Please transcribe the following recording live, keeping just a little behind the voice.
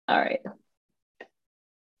All right.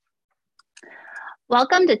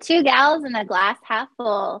 Welcome to Two Gals in a Glass Half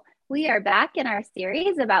Full. We are back in our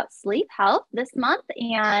series about sleep health this month,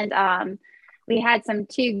 and we had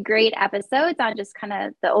two great episodes on just kind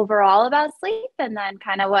of the overall about sleep and then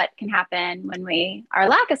kind of what can happen when we are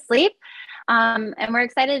lack of sleep. And we're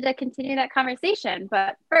excited to continue that conversation.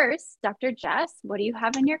 But first, Dr. Jess, what do you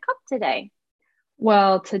have in your cup today?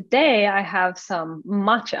 Well, today I have some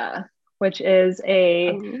matcha, which is a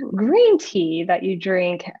Ooh. green tea that you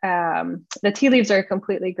drink. The tea leaves are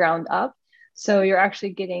completely ground up, so you're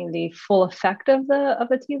actually getting the full effect of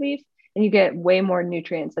the tea leaf, and you get way more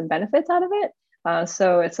nutrients and benefits out of it.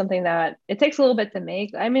 So it's something that it takes a little bit to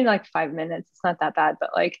make. I mean, like 5 minutes. It's not that bad,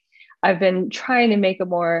 but like I've been trying to make a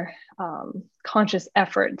more conscious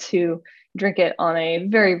effort to drink it on a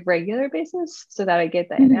very regular basis so that I get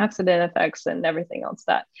the antioxidant effects and everything else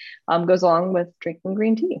that goes along with drinking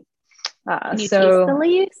green tea. Can you taste the So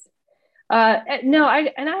leaves? no,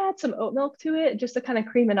 I add some oat milk to it just to kind of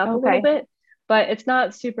cream it up a little Okay. bit, but it's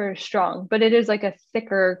not super strong. But it is like a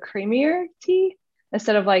thicker, creamier tea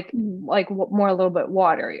instead of more a little bit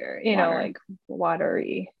waterier, Water. like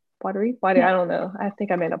watery. I don't know. I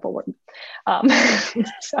think I made up a word.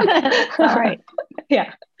 So, All right.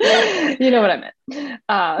 yeah, you know what I meant.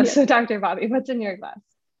 Yeah. So Dr. Bobby, what's in your glass?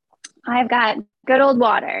 I've got good old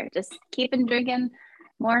water. Just keeping drinking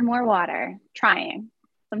more and more water. Trying.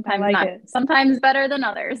 I Sometimes like not. it. Sometimes better than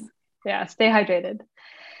others. Yeah, stay hydrated.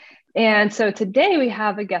 And so today we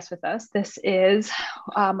have a guest with us. This is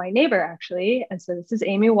my neighbor, actually. And so this is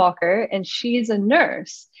Amy Walker, and she's a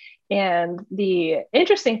nurse. And the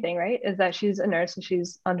interesting thing, right, is that she's a nurse and she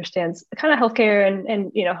understands kind of healthcare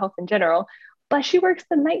and health in general, but she works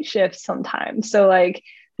the night shift sometimes. So like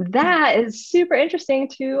that is super interesting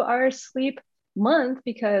to our sleep month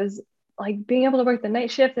because like being able to work the night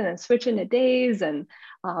shift and then switch into days and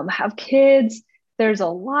have kids, there's a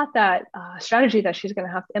lot that strategy that she's going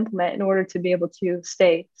to have to implement in order to be able to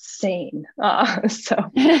stay sane.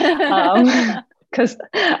 Because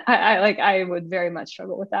I would very much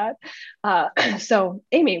struggle with that. So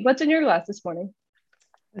Amy, what's in your glass this morning?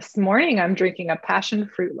 This morning, I'm drinking a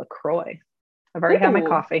passion fruit LaCroix. I've already had my Ooh,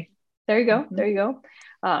 coffee. there you go. Mm-hmm. There you go.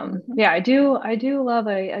 Mm-hmm. Yeah, I do love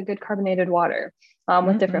a good carbonated water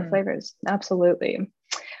with different flavors. Absolutely.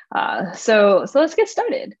 So let's get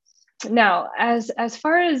started. Now, as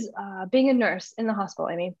far as being a nurse in the hospital,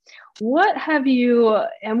 Amy, what have you,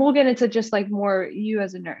 and we'll get into just like more you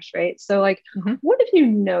as a nurse, right? So like, Mm-hmm. what have you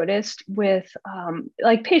noticed with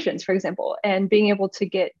like patients, for example, and being able to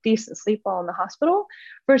get decent sleep while in the hospital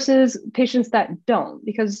versus patients that don't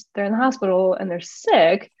because they're in the hospital and they're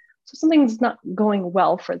sick, so something's not going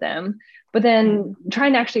well for them. But then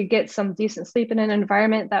trying to actually get some decent sleep in an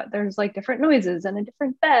environment that there's like different noises and a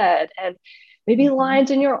different bed and maybe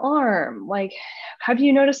lines in your arm. Like, have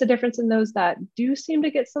you noticed a difference in those that do seem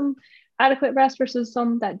to get some adequate rest versus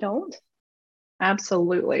some that don't?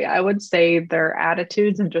 Absolutely. I would say their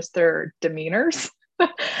attitudes and just their demeanors.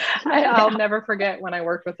 I'll Yeah. never forget when I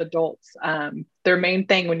worked with adults. Their main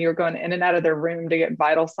thing when you were going in and out of their room to get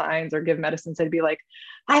vital signs or give medicines, they'd be like,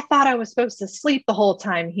 I thought I was supposed to sleep the whole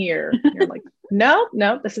time here. And you're like, no,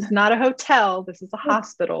 this is not a hotel. This is a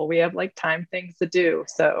hospital. We have like time things to do.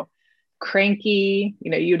 So cranky,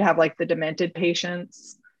 you'd have like the demented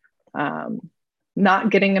patients. Not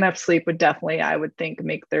getting enough sleep would definitely, I would think,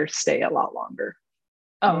 make their stay a lot longer.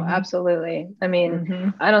 Oh, absolutely. I mean, Mm-hmm.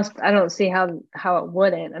 I don't see how it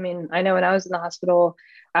wouldn't. I mean, I know when I was in the hospital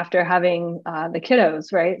after having the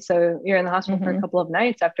kiddos, right? So you're in the hospital for a Mm-hmm. couple of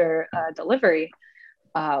nights after delivery.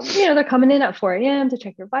 They're coming in at 4 a.m. to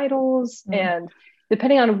check your vitals, and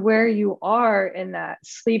depending on where you are in that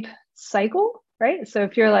sleep cycle, right? So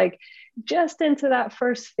if you're like just into that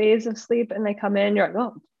first phase of sleep and they come in, you're like,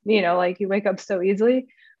 oh, like you wake up so easily.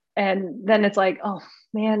 And then it's like, oh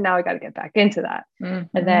man, now I got to get back into that. And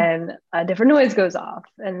then a different noise goes off.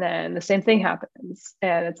 And then the same thing happens.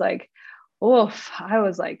 And it's like, oof, I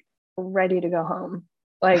was like ready to go home.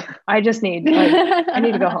 Like, I just need, like, I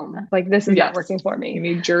need to go home. Like, this is not working Yes, for me. you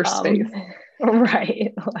need your space.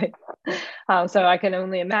 Right. Like, so I can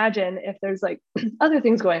only imagine if there's like other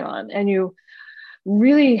things going on and you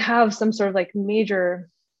really have some sort of like major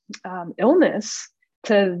illness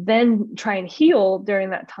to then try and heal during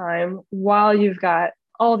that time while you've got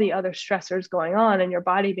all the other stressors going on and your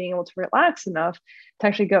body being able to relax enough to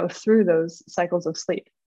actually go through those cycles of sleep.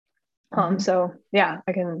 So yeah,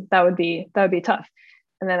 that would be tough.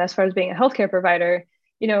 And then as far as being a healthcare provider,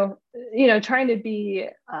 trying to be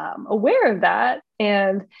aware of that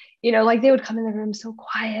and, like they would come in the room so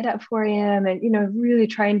quiet at 4 a.m. and, really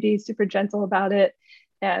try and be super gentle about it.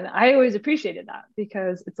 And I always appreciated that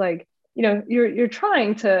because it's like, you're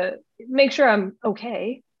trying to make sure I'm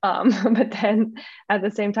okay. But then at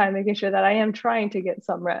the same time, making sure that I am trying to get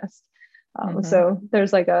some rest. So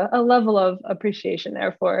there's like a level of appreciation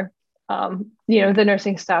there for, the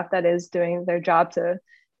nursing staff that is doing their job to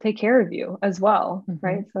take care of you as well,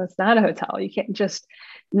 right? So it's not a hotel. You can't just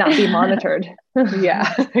not be monitored.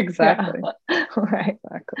 Yeah, exactly. Yeah. Right.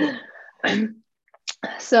 Exactly.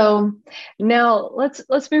 So now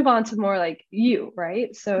let's move on to more like you,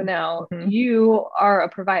 right? So now you are a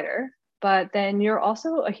provider, but then you're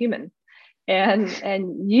also a human,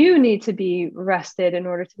 and you need to be rested in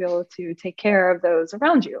order to be able to take care of those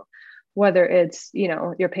around you, whether it's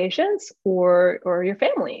your patients or your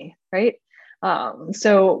family, right?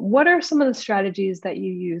 So what are some of the strategies that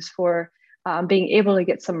you use for being able to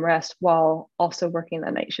get some rest while also working the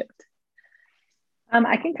night shift?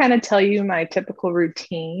 I can kind of tell you my typical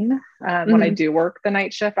routine. When I do work the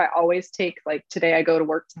night shift, I always take, like, today I go to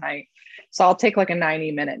work tonight. So I'll take like a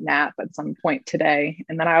 90-minute nap at some point today.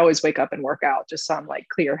 And then I always wake up and work out just so I'm like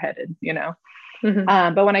clear headed,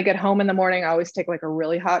 But when I get home in the morning, I always take like a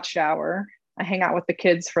really hot shower. I hang out with the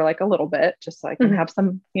kids for like a little bit, just so I can have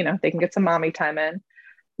some, they can get some mommy time in.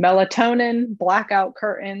 Melatonin, blackout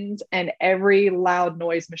curtains, and every loud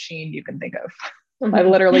noise machine you can think of. I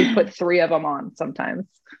literally put 3 of them on sometimes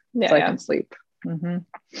so I can sleep.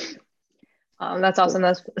 That's awesome.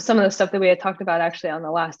 That's some of the stuff that we had talked about actually on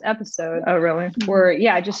the last episode. Oh, really? Were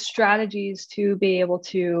just strategies to be able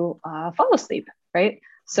to fall asleep, right?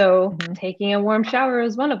 So taking a warm shower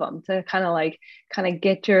is one of them to kind of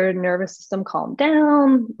get your nervous system calmed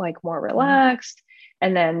down, like more relaxed.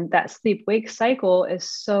 And then that sleep wake cycle is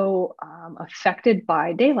so affected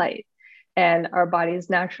by daylight. And our bodies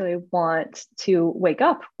naturally want to wake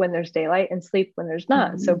up when there's daylight and sleep when there's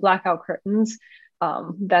not. So blackout curtains,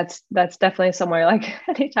 that's definitely somewhere, like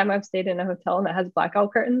anytime I've stayed in a hotel and that has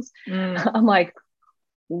blackout curtains, I'm like,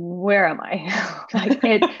 where am I? Like,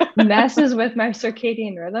 it messes with my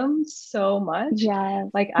circadian rhythm so much. Yeah.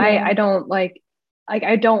 Like I don't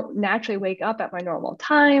naturally wake up at my normal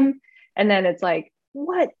time. And then it's like,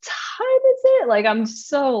 what time is it? Like, I'm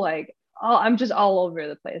so like, I'm just all over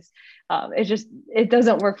the place. It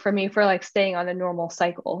doesn't work for me for like staying on a normal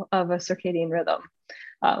cycle of a circadian rhythm.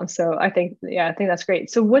 So I think that's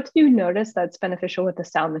great. So what do you notice that's beneficial with the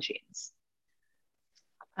sound machines?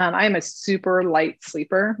 I am a super light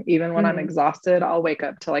sleeper. Even when I'm exhausted, I'll wake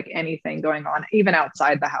up to like anything going on, even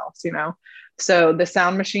outside the house, So the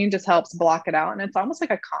sound machine just helps block it out. And it's almost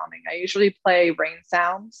like a calming. I usually play rain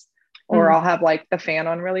sounds, or I'll have like the fan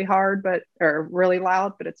on really hard, or really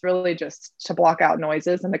loud, but it's really just to block out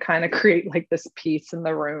noises and to kind of create like this peace in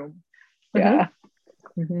the room. Yeah.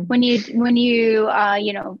 When you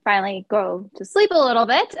finally go to sleep a little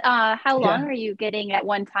bit, how long are you getting at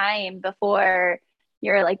one time before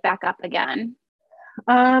you're like back up again?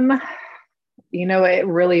 It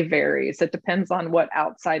really varies. It depends on what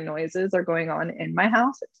outside noises are going on in my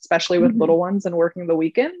house, especially with little ones and working the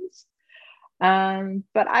weekends.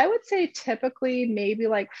 But I would say typically maybe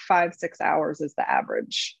like 5-6 hours is the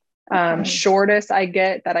average. Shortest I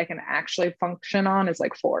get that I can actually function on is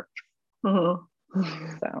like 4. So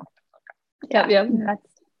yeah.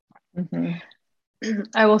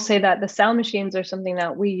 I will say that the sound machines are something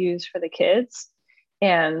that we use for the kids.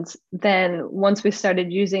 And then once we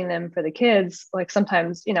started using them for the kids, like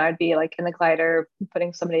sometimes, I'd be like in the glider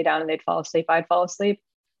putting somebody down and they'd fall asleep, I'd fall asleep.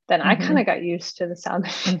 Then I kind of got used to the sound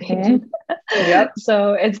machine. Yep.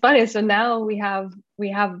 So it's funny. So now we have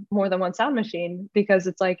more than one sound machine because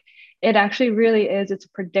it's like, it actually really is, it's a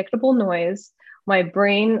predictable noise. My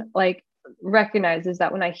brain like recognizes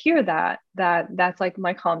that when I hear that's like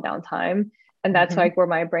my calm down time. And that's like where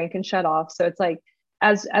my brain can shut off. So it's like,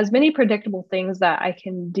 as many predictable things that I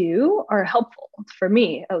can do are helpful for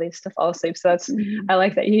me, at least, to fall asleep. So that's, I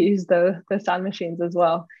like that you use the sound machines as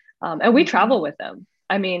well. And we travel with them.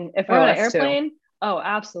 I mean, if we're on an airplane, oh,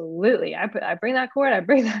 absolutely. I bring that cord, I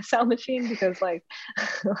bring that sound machine because like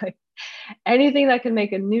anything that can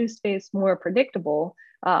make a new space more predictable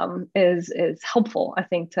is helpful, I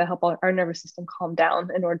think, to help our nervous system calm down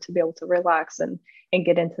in order to be able to relax and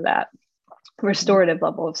get into that restorative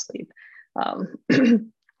level of sleep.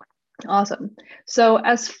 Awesome. So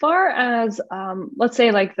as far as let's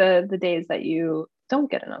say like the days that you don't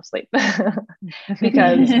get enough sleep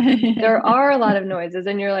because there are a lot of noises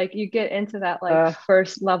and you're like, you get into that like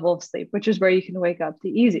first level of sleep, which is where you can wake up the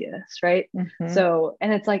easiest, right? So,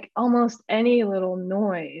 and it's like almost any little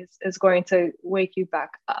noise is going to wake you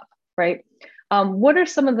back up, right? What are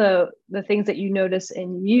some of the things that you notice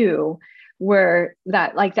in you where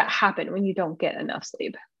that happen when you don't get enough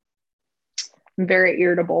sleep? very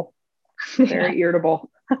irritable, very irritable.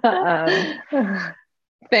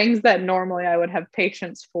 Things that normally I would have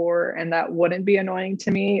patience for and that wouldn't be annoying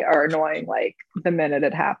to me are annoying like the minute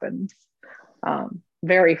it happens.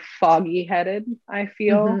 Very foggy headed, I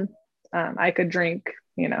feel. I could drink,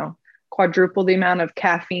 quadruple the amount of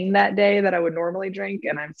caffeine that day that I would normally drink,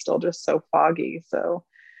 and I'm still just so foggy. So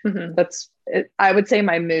that's it. I would say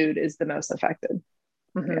my mood is the most affected.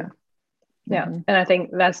 Yeah. And I think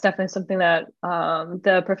that's definitely something that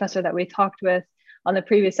the professor that we talked with on the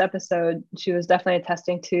previous episode, she was definitely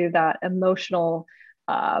attesting to that emotional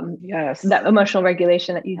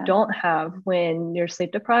regulation that you don't have when you're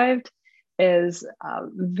sleep deprived is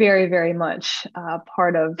very, very much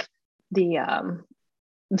part of the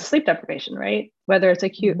sleep deprivation, right? Whether it's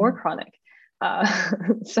acute or chronic.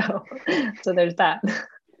 So there's that.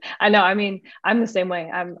 I know. I mean, I'm the same way.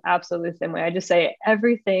 I'm absolutely the same way. I just say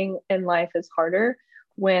everything in life is harder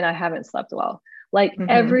when I haven't slept well. Like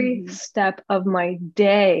every step of my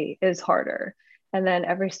day is harder. And then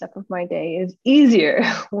every step of my day is easier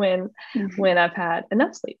when I've had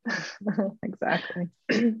enough sleep. Exactly.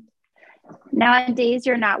 Nowadays,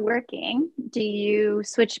 you're not working. Do you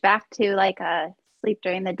switch back to like a sleep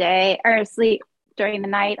during the day or sleep during the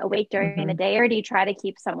night, awake during the day, or do you try to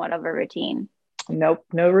keep somewhat of a routine? Nope,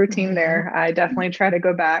 no routine there. I definitely try to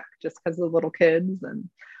go back just because of the little kids and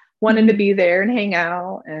wanting to be there and hang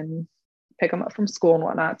out and pick them up from school and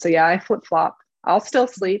whatnot. So yeah, I flip flop. I'll still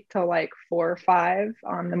sleep till like 4 or 5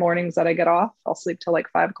 on the mornings that I get off. I'll sleep till like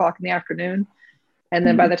 5 o'clock in the afternoon. And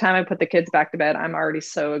then by the time I put the kids back to bed, I'm already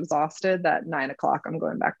so exhausted that 9 o'clock, I'm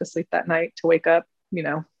going back to sleep that night to wake up,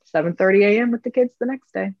 7:30 a.m. with the kids the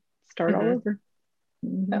next day, start all over.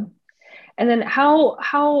 Yeah. And then how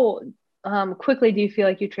quickly do you feel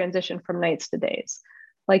like you transition from nights to days?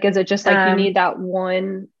 Like, is it just like you need that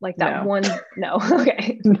one, like that one? No.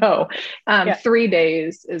 Okay. No. 3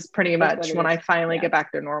 days is pretty much when I finally get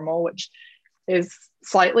back to normal, which is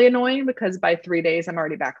slightly annoying because by 3 days, I'm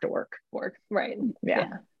already back to work. Right.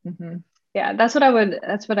 Yeah. Yeah. That's what I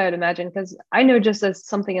would imagine. Because I know just as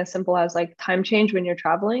something as simple as like time change when you're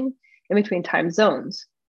traveling in between time zones,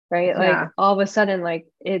 right? Like all of a sudden, like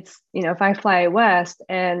it's, if I fly west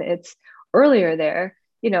and it's earlier there,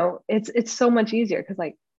 it's so much easier because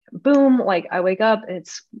like, boom, like I wake up,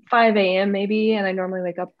 it's 5 a.m. maybe. And I normally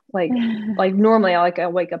wake up like normally I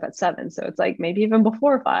wake up at 7. So it's like maybe even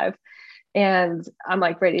before 5 and I'm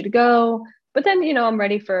like ready to go. But then, I'm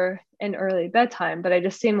ready for an early bedtime, but I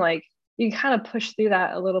just seem like you kind of push through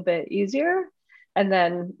that a little bit easier and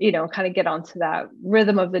then, kind of get onto that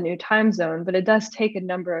rhythm of the new time zone. But it does take a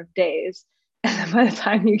number of days. And then by the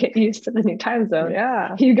time you get used to the new time zone,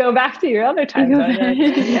 you go back to your other time zone.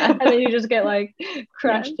 And then you just get like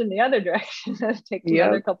crushed in the other direction. It takes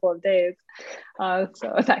another couple of days. So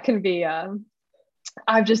that can be,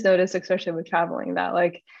 I've just noticed, especially with traveling, that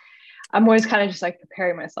like, I'm always kind of just like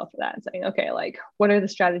preparing myself for that and saying, okay, like what are the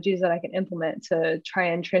strategies that I can implement to try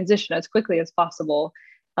and transition as quickly as possible?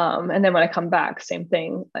 And then when I come back, same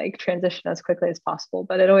thing, like transition as quickly as possible.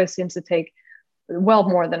 But it always seems to take well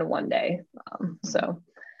more than one day. So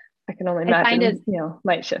I can only imagine,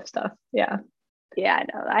 night shift stuff. Yeah. Yeah,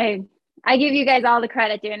 no, I give you guys all the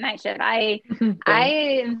credit doing night shift. I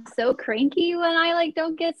am so cranky when I like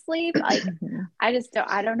don't get sleep. Like I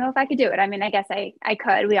don't know if I could do it. I mean, I guess I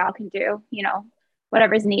could. We all can do,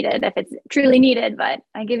 whatever's needed if it's truly needed, but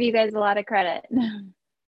I give you guys a lot of credit.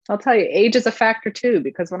 I'll tell you, age is a factor too,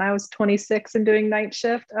 because when I was 26 and doing night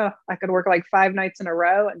shift, I could work like 5 nights in a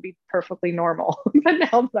row and be perfectly normal.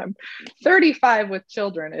 But now that I'm 35 with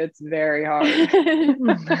children, it's very hard.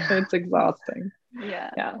 It's exhausting.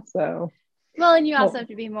 Yeah. So. Well, and you also have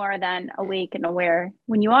to be more than awake and aware.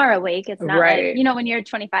 When you are awake, it's not like, when you're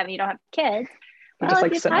 25 and you don't have kids, just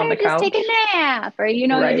like sitting on the couch, just take a nap or, you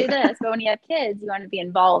do this. But when you have kids, you want to be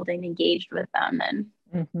involved and engaged with them.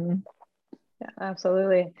 And yeah,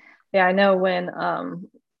 absolutely. Yeah, I know when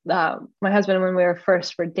my husband, when we were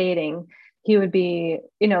dating, he would be,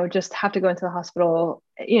 just have to go into the hospital.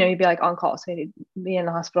 He'd be like on call, so he'd be in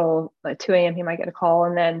the hospital at 2 a.m. He might get a call,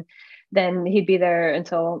 and then he'd be there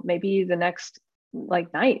until maybe the next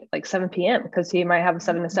like night, like 7 p.m. because he might have a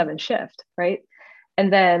 7 to 7 shift, right?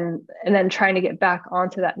 And then trying to get back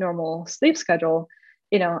onto that normal sleep schedule,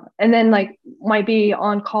 and then like might be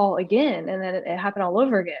on call again, and then it happened all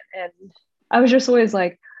over again. And I was just always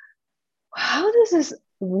like, how does this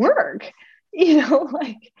work?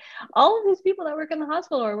 Like all of these people that work in the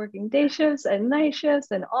hospital are working day shifts and night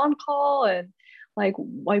shifts and on call, and like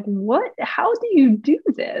what, how do you do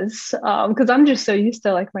this? Because I'm just so used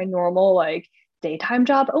to like my normal like daytime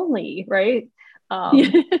job only, right?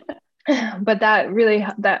 but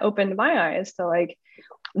that opened my eyes to like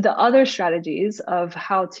the other strategies of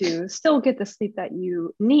how to still get the sleep that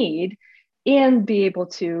you need and be able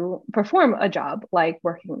to perform a job like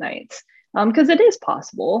working nights. Because it is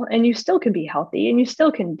possible and you still can be healthy and you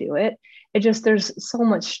still can do it. It just, there's so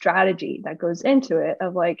much strategy that goes into it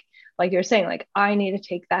of like you're saying, like, I need to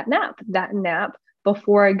take that nap. That nap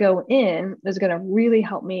before I go in is going to really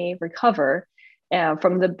help me recover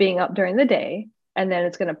from the being up during the day. And then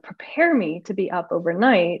it's going to prepare me to be up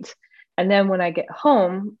overnight. And then when I get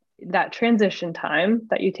home, that transition time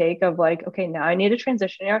that you take of like, okay, now I need a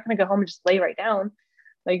transition. You're not going to go home and just lay right down.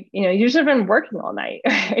 Like, you know, you've just been working all night,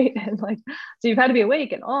 right? And like, so you've had to be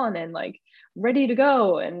awake and on and like ready to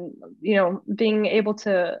go and, you know, being able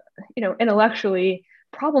to, you know, intellectually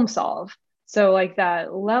problem solve. So like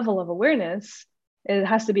that level of awareness, it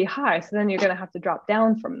has to be high. So then you're going to have to drop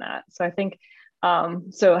down from that. So I think,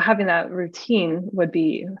 so having that routine would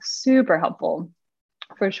be super helpful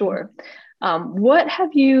for sure. What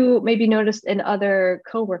have you maybe noticed in other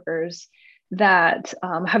coworkers that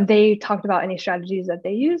have they talked about any strategies that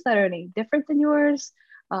they use that are any different than yours?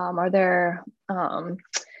 Are there,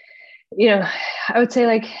 you know, I would say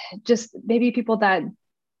like just maybe people that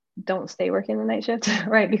don't stay working the night shift,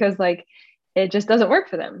 right? Because like it just doesn't work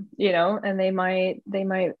for them, you know, and they might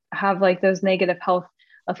have like those negative health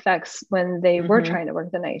effects when they were trying to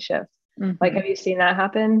work the night shift. Like, have you seen that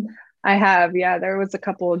happen? I have, yeah. There was a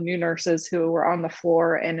couple of new nurses who were on the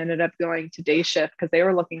floor and ended up going to day shift because they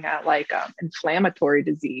were looking at like inflammatory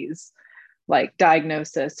disease, like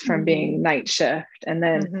diagnosis from being night shift, and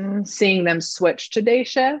then seeing them switch to day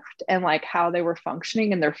shift and like how they were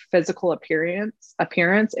functioning and their physical appearance.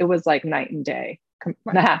 It was like night and day.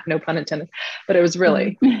 No pun intended, but it was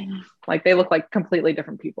really like they look like completely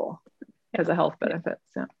different people because of health benefits.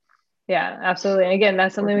 Yeah. Yeah, absolutely. And again,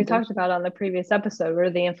 that's something we talked about on the previous episode, were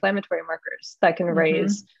the inflammatory markers that can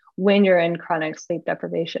raise when you're in chronic sleep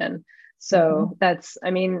deprivation. So that's,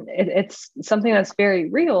 I mean, it's something that's very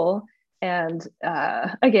real. And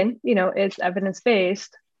again, you know, it's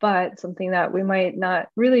evidence-based, but something that we might not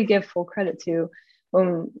really give full credit to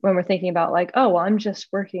when we're thinking about like, oh, well, I'm just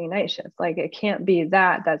working night shift. Like it can't be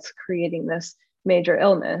that's creating this major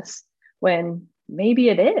illness, when maybe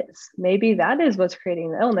it is. Maybe that is what's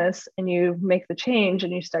creating the illness, and you make the change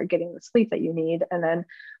and you start getting the sleep that you need, and then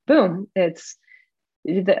boom,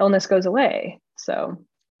 the illness goes away. So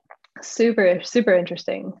super, super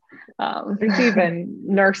interesting. There's even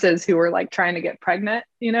nurses who are like trying to get pregnant,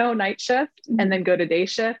 you know, night shift, and then go to day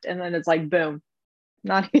shift, and then it's like boom,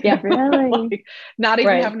 not even, really? like, not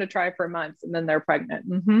even having to try for months, and then they're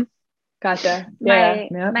pregnant. Gotcha.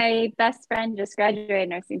 My best friend just graduated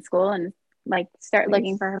nursing school and like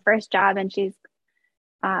looking for her first job, and she's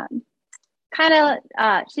she's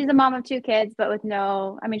a mom of 2 kids, but with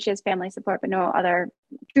no, I mean, she has family support, but no other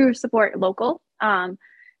true support local. And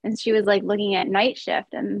she was like looking at night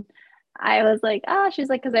shift, and I was like, she's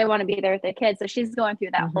like, because I want to be there with the kids. So she's going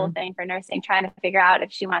through that whole thing for nursing, trying to figure out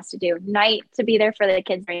if she wants to do night to be there for the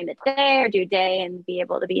kids during the day, or do day and be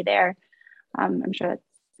able to be there. I'm sure it's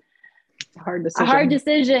a hard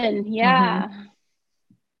decision. Yeah.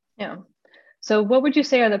 Yeah. So what would you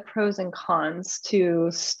say are the pros and cons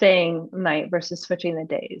to staying night versus switching the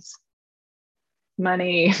days?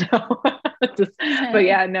 Money. But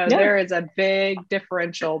there is a big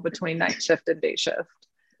differential between night shift and day shift.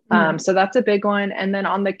 So that's a big one. And then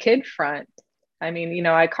on the kid front, I mean, you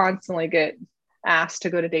know, I constantly get asked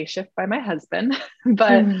to go to day shift by my husband,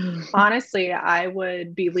 but honestly, I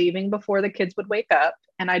would be leaving before the kids would wake up,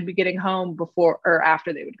 and I'd be getting home before or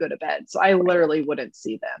after they would go to bed. So I literally wouldn't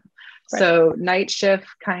see them. Right. So night shift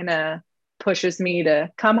kind of pushes me to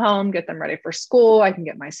come home, get them ready for school. I can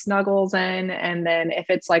get my snuggles in. And then if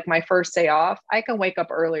it's like my first day off, I can wake up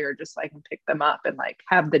earlier just so I can pick them up and like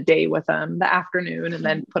have the day with them, the afternoon, and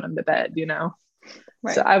then put them to bed, you know?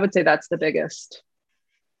 Right. So I would say that's the biggest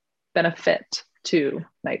benefit to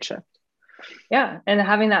night shift. Yeah. And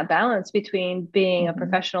having that balance between being a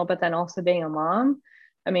professional, but then also being a mom.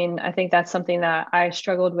 I mean, I think that's something that I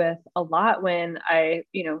struggled with a lot when I,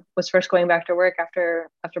 you know, was first going back to work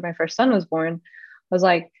after my first son was born. I was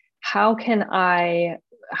like, how can I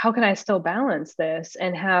still balance this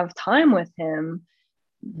and have time with him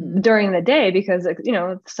during the day? Because, you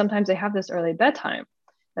know, sometimes they have this early bedtime.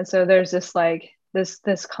 And so there's this like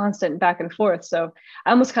this constant back and forth. So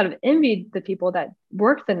I almost kind of envied the people that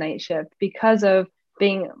work the night shift because of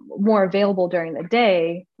being more available during the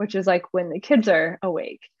day, which is like when the kids are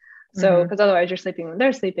awake. So, because otherwise you're sleeping when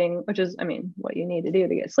they're sleeping, which is, I mean, what you need to do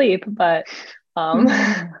to get sleep. But,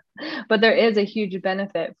 but there is a huge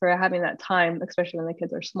benefit for having that time, especially when the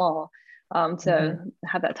kids are small, to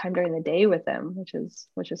have that time during the day with them,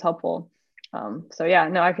 which is helpful. So yeah,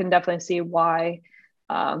 no, I can definitely see why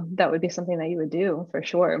that would be something that you would do for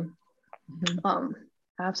sure.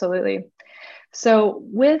 Absolutely. So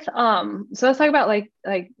with so let's talk about like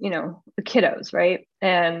the kiddos, right?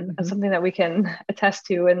 And something that we can attest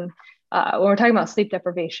to, and when we're talking about sleep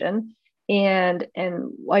deprivation, and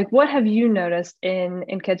like what have you noticed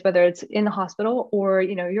in kids, whether it's in the hospital or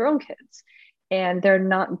your own kids, and they're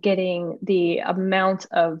not getting the amount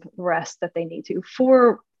of rest that they need to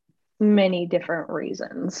for many different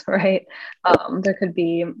reasons, right? There could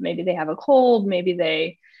be maybe they have a cold, maybe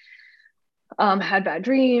they had bad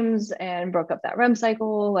dreams and broke up that REM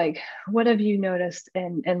cycle. Like, what have you noticed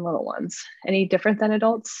in little ones? Any different than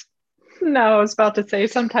adults? No, I was about to say,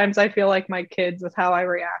 sometimes I feel like my kids with how I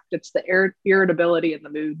react. It's the irritability and the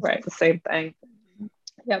moods. Right. It's the same thing.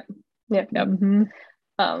 Yep.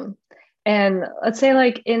 And let's say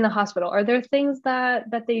like in the hospital, are there things that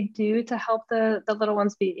they do to help the little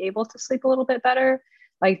ones be able to sleep a little bit better?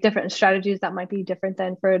 Like different strategies that might be different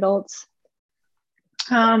than for adults?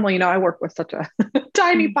 Well, I work with such a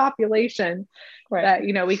tiny population that,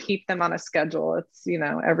 we keep them on a schedule. It's,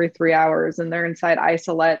 every 3 hours, and they're inside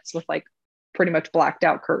isolates with like pretty much blacked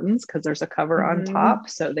out curtains because there's a cover on top.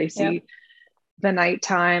 So they see the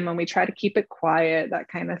nighttime, and we try to keep it quiet, that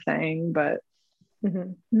kind of thing. But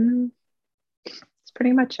it's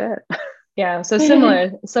pretty much it. Yeah. So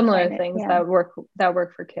similar things that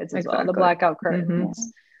work for kids as well. The blackout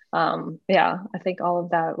curtains. I think all of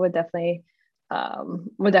that would definitely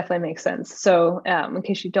make sense. So in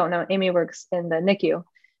case you don't know, Amy works in the NICU.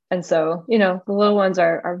 And so, the little ones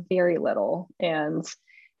are very little. And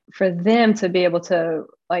for them to be able to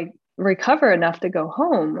like recover enough to go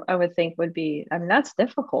home, I would think would be, that's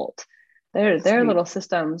difficult. Their little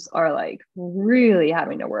systems are like really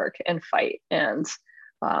having to work and fight and,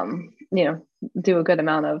 do a good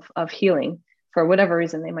amount of healing for whatever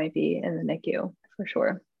reason they might be in the NICU, for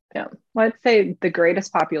sure. Yeah. Well, I'd say the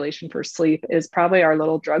greatest population for sleep is probably our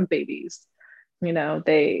little drug babies.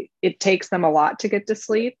 It takes them a lot to get to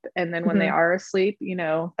sleep. And then when they are asleep,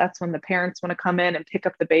 that's when the parents want to come in and pick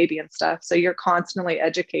up the baby and stuff. So you're constantly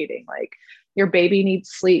educating, like, your baby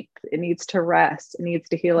needs sleep. It needs to rest. It needs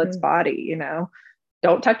to heal its body,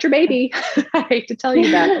 Don't touch your baby. I hate to tell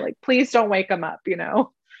you that, but like, please don't wake them up,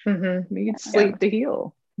 Needs sleep to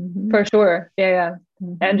heal. For sure. Yeah.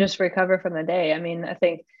 And just recover from the day. I mean, I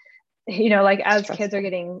think, like as kids are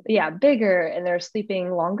getting bigger and they're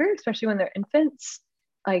sleeping longer, especially when they're infants,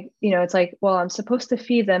 like, it's like, well, I'm supposed to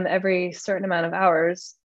feed them every certain amount of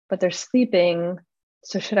hours, but they're sleeping.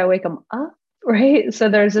 So should I wake them up? Right. So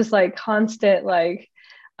there's this like constant, like,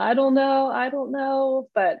 I don't know.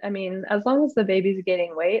 But I mean, as long as the baby's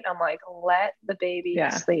gaining weight, I'm like, let the baby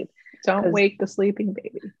sleep. Don't wake the sleeping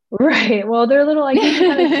baby. Right. Well, they're little, I can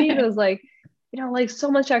kind of see those like, like so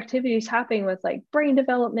much activity is happening with like brain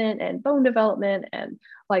development and bone development and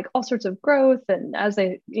like all sorts of growth. And as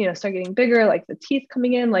they, start getting bigger, like the teeth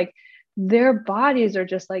coming in, like their bodies are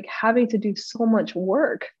just like having to do so much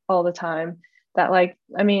work all the time that like,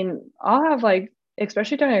 I mean, I'll have like,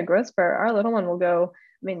 especially during a growth spurt, our little one will go,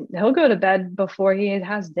 I mean, he'll go to bed before he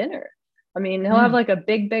has dinner. I mean, he'll have like a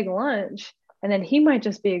big lunch and then he might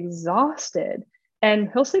just be exhausted and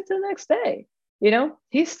he'll sleep the next day.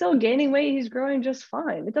 He's still gaining weight. He's growing just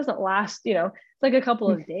fine. It doesn't last, it's like a couple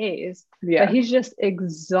of days, but he's just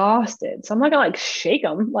exhausted. So I'm not gonna like shake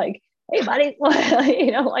him like, hey buddy,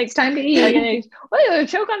 like it's time to eat. Like, well,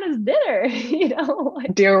 choke on his dinner,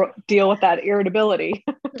 like, deal with that irritability.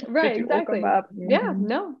 Right. Exactly. Yeah.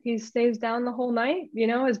 No, he stays down the whole night,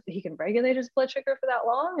 he can regulate his blood sugar for that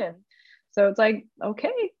long. And so it's like,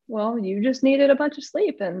 okay, well, you just needed a bunch of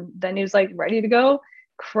sleep. And then he was like ready to go,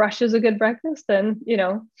 crushes a good breakfast and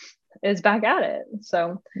is back at it.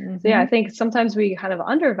 So I think sometimes we kind of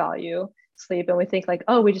undervalue sleep and we think like,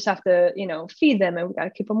 oh, we just have to feed them and we got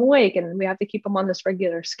to keep them awake and we have to keep them on this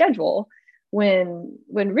regular schedule, when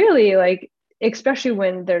really, like, especially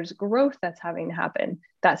when there's growth that's having to happen,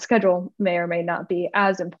 that schedule may or may not be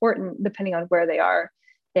as important depending on where they are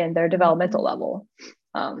in their developmental level.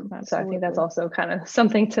 So I think that's also kind of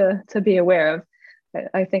something to be aware of.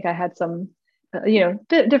 I think I had some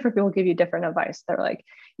different people give you different advice. They're like,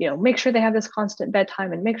 make sure they have this constant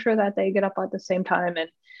bedtime and make sure that they get up at the same time.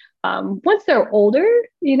 And once they're older,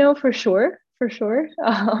 for sure.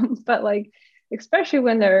 But like, especially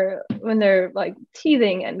when they're like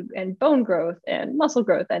teething and bone growth and muscle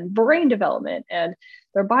growth and brain development and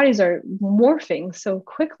their bodies are morphing so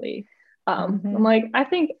quickly. I'm like, I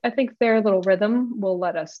think their little rhythm will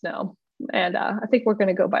let us know. And I think we're going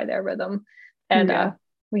to go by their rhythm. And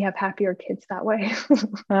we have happier kids that way.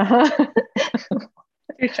 Uh-huh.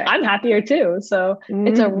 I'm happier too. So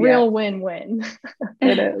it's a real win-win.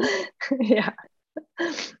 It is. Yeah.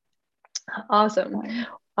 Awesome.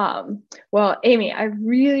 Well, Amy, I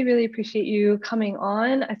really, really appreciate you coming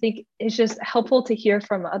on. I think it's just helpful to hear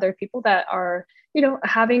from other people that are,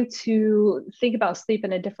 having to think about sleep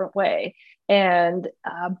in a different way and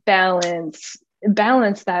balance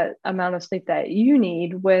that amount of sleep that you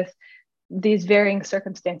need with these varying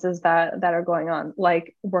circumstances that are going on,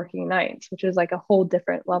 like working nights, which is like a whole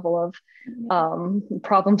different level of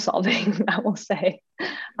problem solving, I will say.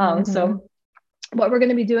 So what we're going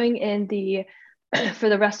to be doing for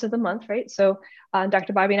the rest of the month, right? So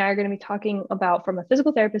Dr. Bobby and I are going to be talking about, from a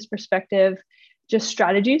physical therapist perspective, just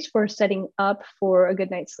strategies for setting up for a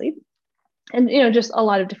good night's sleep. And, just a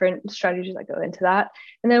lot of different strategies that go into that.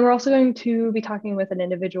 And then we're also going to be talking with an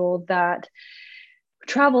individual that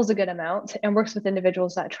travels a good amount and works with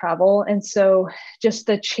individuals that travel. And so just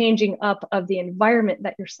the changing up of the environment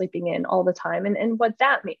that you're sleeping in all the time, and what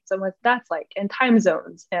that means and what that's like, and time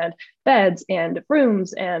zones and beds and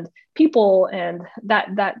rooms and people, and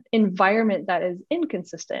that environment that is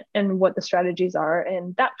inconsistent, and what the strategies are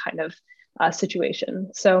in that kind of situation.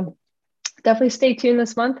 So definitely stay tuned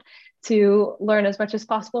this month to learn as much as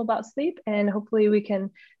possible about sleep, and hopefully we can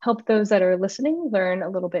help those that are listening learn a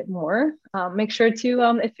little bit more. Make sure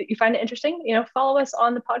to, if you find it interesting, follow us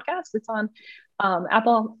on the podcast. It's on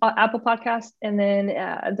Apple Podcast, and then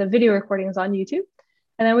the video recording is on YouTube.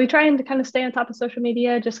 And then we try and kind of stay on top of social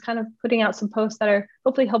media, just kind of putting out some posts that are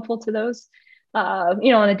hopefully helpful to those, on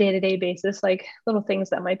a day-to-day basis, like little things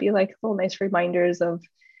that might be like little nice reminders of,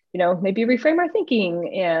 maybe reframe our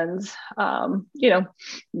thinking, and,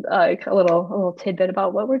 like a little tidbit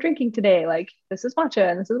about what we're drinking today. Like, this is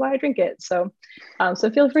matcha and this is why I drink it. So,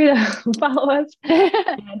 so feel free to follow us,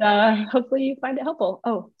 and hopefully you find it helpful.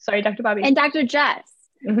 Oh, sorry, Dr. Bobby. And Dr. Jess,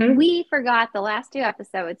 we forgot the last 2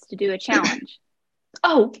 episodes to do a challenge.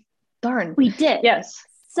 Oh, darn. We did. Yes.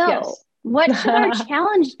 So yes. What should our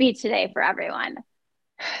challenge be today for everyone?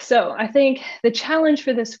 So I think the challenge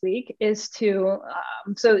for this week is to,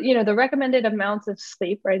 the recommended amounts of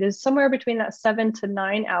sleep, right, is somewhere between that 7 to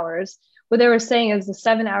 9 hours. What they were saying is the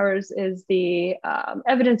 7 hours is the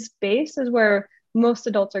evidence base, is where most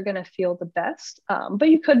adults are going to feel the best. But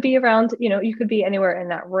you could be around, you could be anywhere in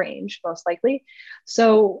that range, most likely.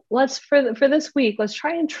 So for this week, let's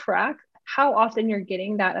try and track how often you're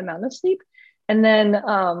getting that amount of sleep. And then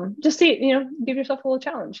just see, give yourself a little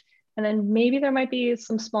challenge. And then maybe there might be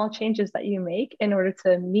some small changes that you make in order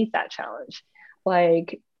to meet that challenge,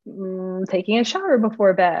 like taking a shower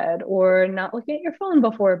before bed, or not looking at your phone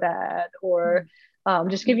before bed, or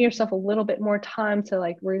just giving yourself a little bit more time to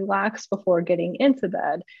like relax before getting into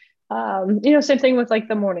bed. Same thing with like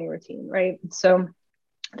the morning routine, right? So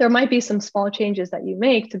there might be some small changes that you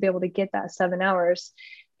make to be able to get that 7 hours,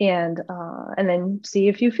 and then see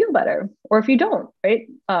if you feel better or if you don't, right?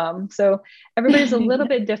 So everybody's a little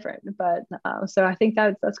bit different, but so I think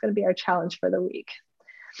that's going to be our challenge for the week.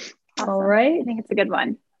 Awesome. All right. I think it's a good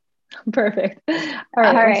one. Perfect. All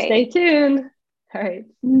right. Stay tuned. All right.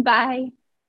 Bye.